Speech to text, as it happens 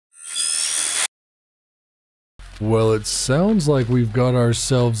Well, it sounds like we've got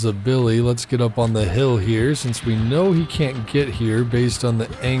ourselves a Billy. Let's get up on the hill here, since we know he can't get here based on the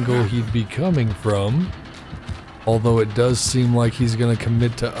angle he'd be coming from. Although it does seem like he's going to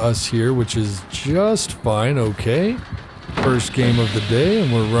commit to us here, which is just fine, okay. First game of the day,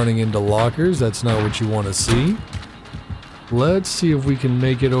 and we're running into lockers. That's not what you want to see. Let's see if we can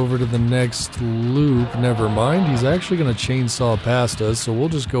make it over to the next loop. Never mind, he's actually going to chainsaw past us, so we'll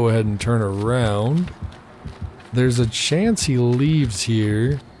just go ahead and turn around. There's a chance he leaves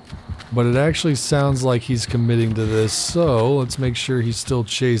here, but it actually sounds like he's committing to this, so let's make sure he's still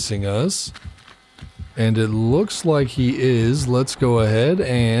chasing us. And it looks like he is. Let's go ahead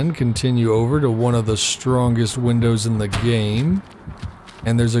and continue over to one of the strongest windows in the game.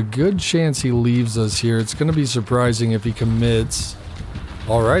 And there's a good chance he leaves us here. It's going to be surprising if he commits.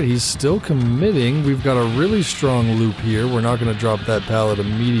 Alright, he's still committing. We've got a really strong loop here. We're not going to drop that pallet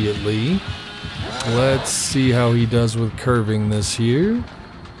immediately. Let's see how he does with curving this here.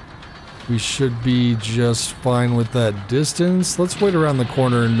 We should be just fine with that distance. Let's wait around the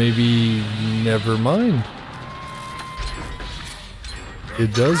corner and maybe... never mind.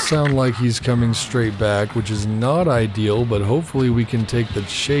 It does sound like he's coming straight back, which is not ideal, but hopefully we can take the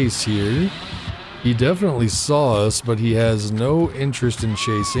chase here. He definitely saw us, but he has no interest in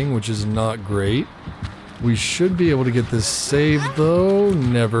chasing, which is not great. We should be able to get this saved though.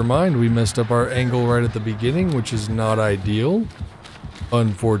 Never mind, we messed up our angle right at the beginning, which is not ideal.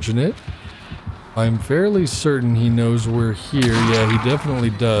 Unfortunate. I'm fairly certain he knows we're here. Yeah, he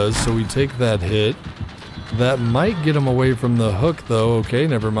definitely does, so we take that hit. That might get him away from the hook though. Okay,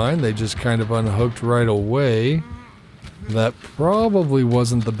 never mind, they just kind of unhooked right away. That probably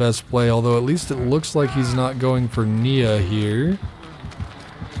wasn't the best play, although at least it looks like he's not going for Nia here.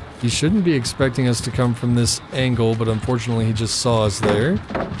 He shouldn't be expecting us to come from this angle, but unfortunately he just saw us there.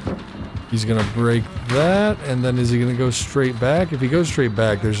 He's gonna break that, and then is he gonna go straight back? If he goes straight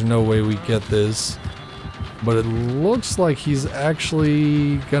back, there's no way we get this. But it looks like he's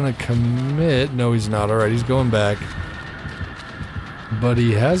actually gonna commit. No, he's not. Alright, he's going back. But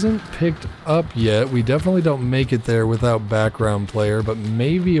he hasn't picked up yet. We definitely don't make it there without background player, but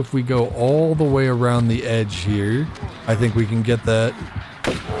maybe if we go all the way around the edge here, I think we can get that.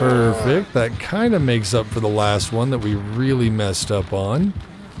 Perfect. That kind of makes up for the last one that we really messed up on.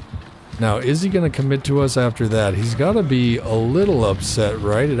 Now, is he going to commit to us after that? He's got to be a little upset,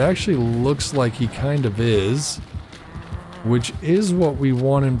 right? It actually looks like he kind of is, which is what we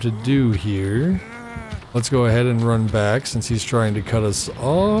want him to do here. Let's go ahead and run back since he's trying to cut us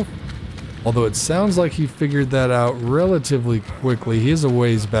off. Although it sounds like he figured that out relatively quickly. He is a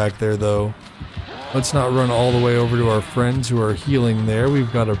ways back there, though. Let's not run all the way over to our friends who are healing there.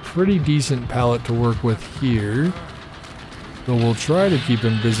 We've got a pretty decent pallet to work with here. So we'll try to keep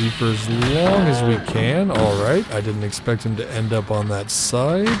him busy for as long as we can. Alright, I didn't expect him to end up on that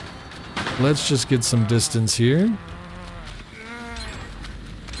side. Let's just get some distance here.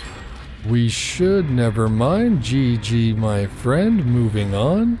 We should, never mind. GG, my friend. Moving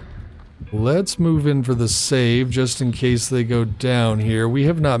on. Let's move in for the save, just in case they go down here. We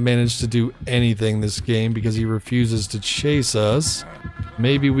have not managed to do anything this game because he refuses to chase us.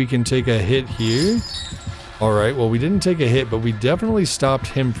 Maybe we can take a hit here. Alright, well we didn't take a hit, but we definitely stopped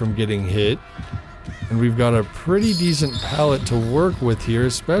him from getting hit. And we've got a pretty decent pallet to work with here,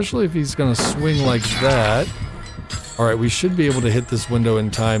 especially if he's going to swing like that. Alright, we should be able to hit this window in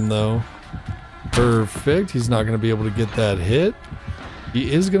time though. Perfect, he's not going to be able to get that hit.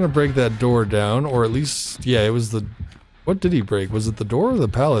 He is going to break that door down, or at least, yeah, it was the... What did he break? Was it the door or the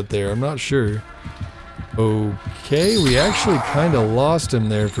pallet there? I'm not sure. Okay, we actually kind of lost him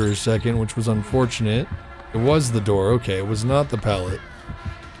there for a second, which was unfortunate. It was the door. Okay, it was not the pallet.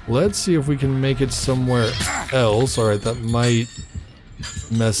 Let's see if we can make it somewhere else. Alright, that might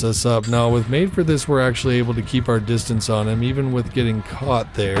mess us up. Now, with Made for This, we're actually able to keep our distance on him, even with getting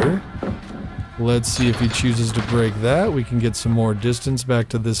caught there. Let's see if he chooses to break that. We can get some more distance back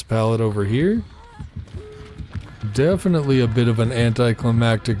to this pallet over here. Definitely a bit of an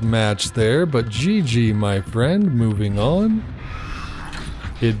anticlimactic match there, but GG, my friend. Moving on.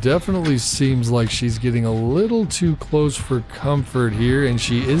 It definitely seems like she's getting a little too close for comfort here, and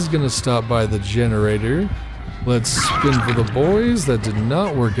she is going to stop by the generator. Let's spin for the boys. That did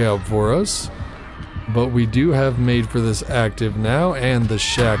not work out for us. But we do have Made for This active now, and the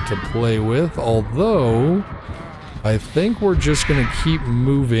shack to play with, although I think we're just going to keep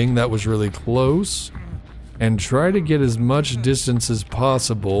moving. That was really close. And try to get as much distance as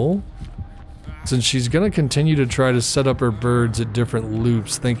possible, since she's going to continue to try to set up her birds at different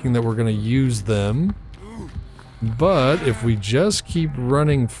loops, thinking that we're going to use them. But if we just keep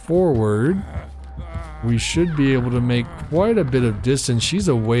running forward, we should be able to make quite a bit of distance. She's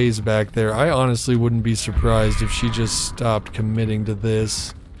a ways back there. I honestly wouldn't be surprised if she just stopped committing to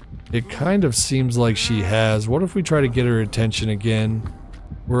this. It kind of seems like she has. What if we try to get her attention again?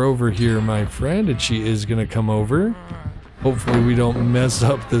 We're over here, my friend, and she is gonna come over. Hopefully we don't mess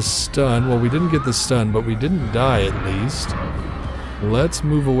up this stun. Well, we didn't get the stun, but we didn't die at least. Let's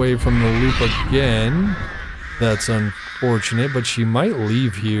move away from the loop again. That's unfortunate, but she might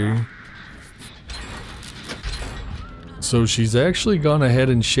leave here. So she's actually gone ahead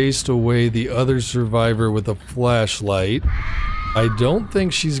and chased away the other survivor with a flashlight. I don't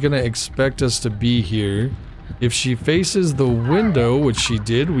think she's gonna expect us to be here. If she faces the window, which she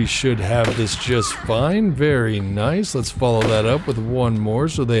did, we should have this just fine. Very nice. Let's follow that up with one more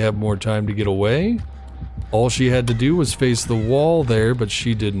so they have more time to get away. All she had to do was face the wall there, but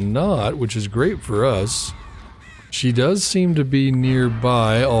she did not, which is great for us. She does seem to be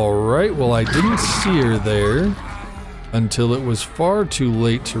nearby. Alright, well, I didn't see her there until it was far too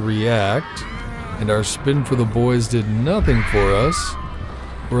late to react, and our spin for the boys did nothing for us.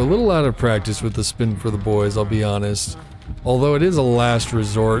 We're a little out of practice with the spin for the boys, I'll be honest. Although it is a last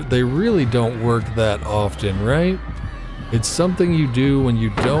resort, they really don't work that often, right? It's something you do when you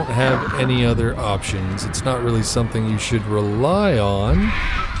don't have any other options. It's not really something you should rely on.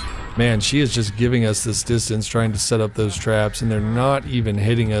 Man, she is just giving us this distance, trying to set up those traps, and they're not even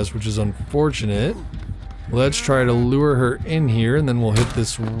hitting us, which is unfortunate. Let's try to lure her in here, and then we'll hit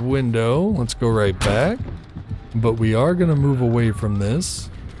this window. Let's go right back. But we are going to move away from this.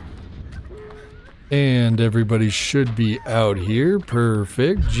 And everybody should be out here.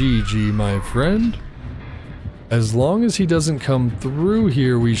 Perfect. GG, my friend. As long as he doesn't come through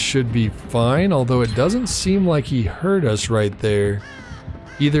here, we should be fine. Although it doesn't seem like he heard us right there.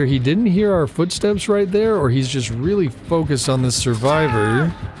 Either he didn't hear our footsteps right there, or he's just really focused on this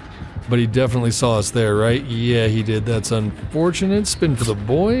survivor. But he definitely saw us there, right? Yeah, he did. That's unfortunate. Spin for the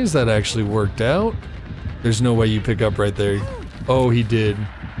boys. That actually worked out. There's no way you pick up right there. Oh, he did.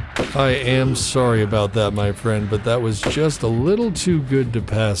 I am sorry about that, my friend, but that was just a little too good to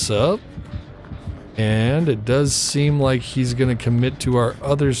pass up. And it does seem like he's going to commit to our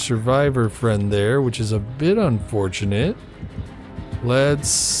other survivor friend there, which is a bit unfortunate. Let's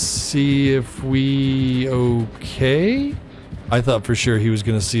see if we... Okay? I thought for sure he was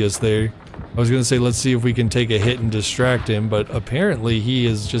going to see us there. I was going to say, let's see if we can take a hit and distract him, but apparently he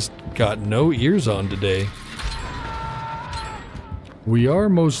has just got no ears on today. We are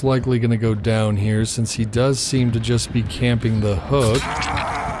most likely going to go down here since he does seem to just be camping the hook.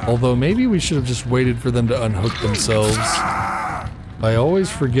 Although maybe we should have just waited for them to unhook themselves. I always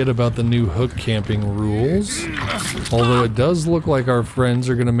forget about the new hook camping rules. Although it does look like our friends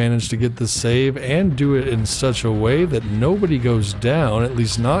are going to manage to get the save and do it in such a way that nobody goes down, at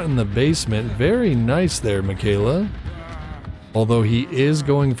least not in the basement. Very nice there, Michaela. Although he is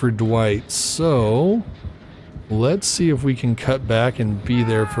going for Dwight, so... let's see if we can cut back and be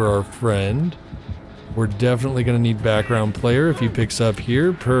there for our friend. We're definitely going to need background player if he picks up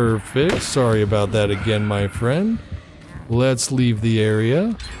here. Perfect. Sorry about that again, my friend. Let's leave the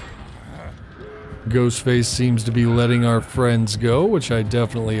area. Ghostface seems to be letting our friends go, which I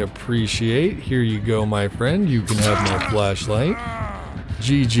definitely appreciate. Here you go, my friend. You can have my flashlight.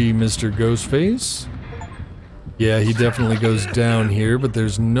 GG, Mr. Ghostface. Yeah, he definitely goes down here, but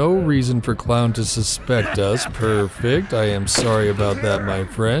there's no reason for Clown to suspect us. Perfect. I am sorry about that, my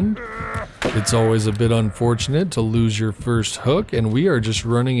friend. It's always a bit unfortunate to lose your first hook, and we are just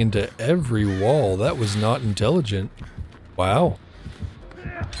running into every wall. That was not intelligent. Wow.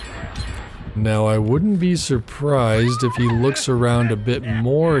 Now, I wouldn't be surprised if he looks around a bit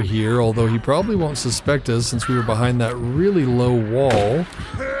more here, although he probably won't suspect us since we were behind that really low wall.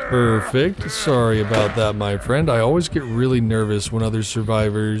 Perfect. Sorry about that, my friend. I always get really nervous when other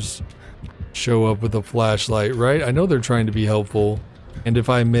survivors show up with a flashlight, right? I know they're trying to be helpful, and if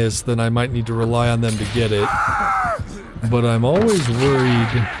I miss, then I might need to rely on them to get it. But I'm always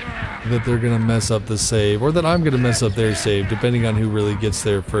worried that they're gonna mess up the save, or that I'm gonna mess up their save, depending on who really gets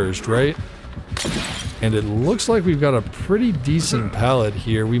there first, right? And it looks like we've got a pretty decent pallet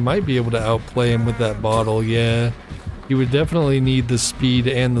here. We might be able to outplay him with that bottle, yeah. He would definitely need the speed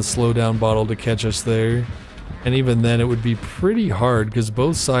and the slowdown bottle to catch us there. And even then, it would be pretty hard because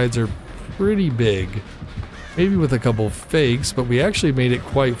both sides are pretty big. Maybe with a couple fakes, but we actually made it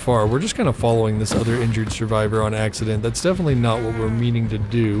quite far. We're just kind of following this other injured survivor on accident. That's definitely not what we're meaning to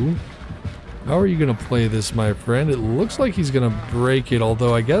do. How are you going to play this, my friend? It looks like he's going to break it,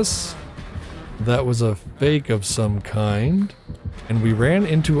 although I guess that was a fake of some kind. And we ran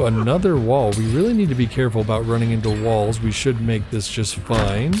into another wall. We really need to be careful about running into walls. We should make this just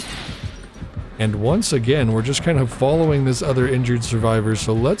fine. And once again, we're just kind of following this other injured survivor,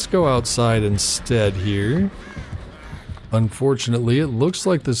 so let's go outside instead here. Unfortunately, it looks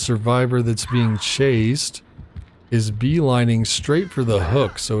like the survivor that's being chased is beelining straight for the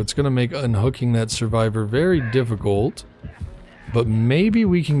hook, so it's going to make unhooking that survivor very difficult. But maybe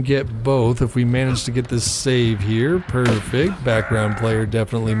we can get both if we manage to get this save here. Perfect. Background player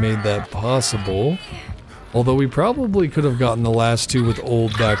definitely made that possible. Although we probably could have gotten the last two with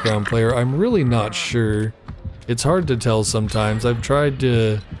old background player. I'm really not sure. It's hard to tell sometimes. I've tried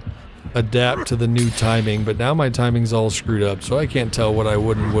to adapt to the new timing, but now my timing's all screwed up, so I can't tell what I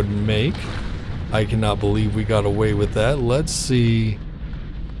would and wouldn't make. I cannot believe we got away with that. Let's see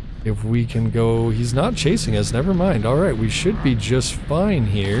if we can go... He's not chasing us, never mind. Alright, we should be just fine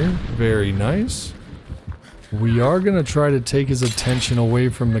here. Very nice. We are going to try to take his attention away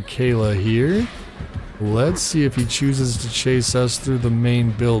from Michaela here. Let's see if he chooses to chase us through the main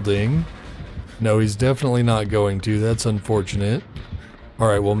building. No, he's definitely not going to. That's unfortunate.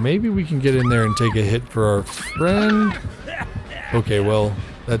 Alright, well maybe we can get in there and take a hit for our friend. Okay, well,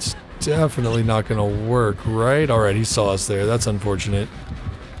 that's definitely not gonna work, right? Alright, he saw us there. That's unfortunate.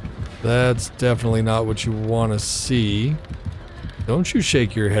 That's definitely not what you want to see. Don't you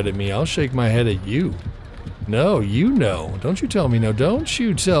shake your head at me. I'll shake my head at you. No, you know. Don't you tell me no. Don't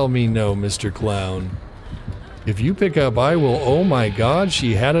you tell me no, Mr. Clown. If you pick up, I will... Oh my god,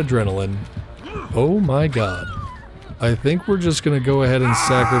 she had adrenaline. Oh my god. I think we're just gonna go ahead and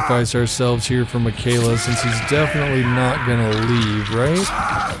sacrifice ourselves here for Michaela since he's definitely not gonna leave,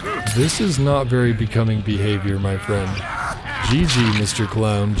 right? This is not very becoming behavior, my friend. GG, Mr.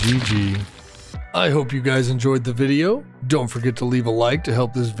 Clown, GG. I hope you guys enjoyed the video. Don't forget to leave a like to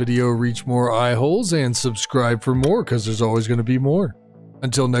help this video reach more eye holes and subscribe for more because there's always going to be more.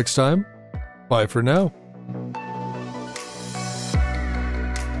 Until next time, bye for now.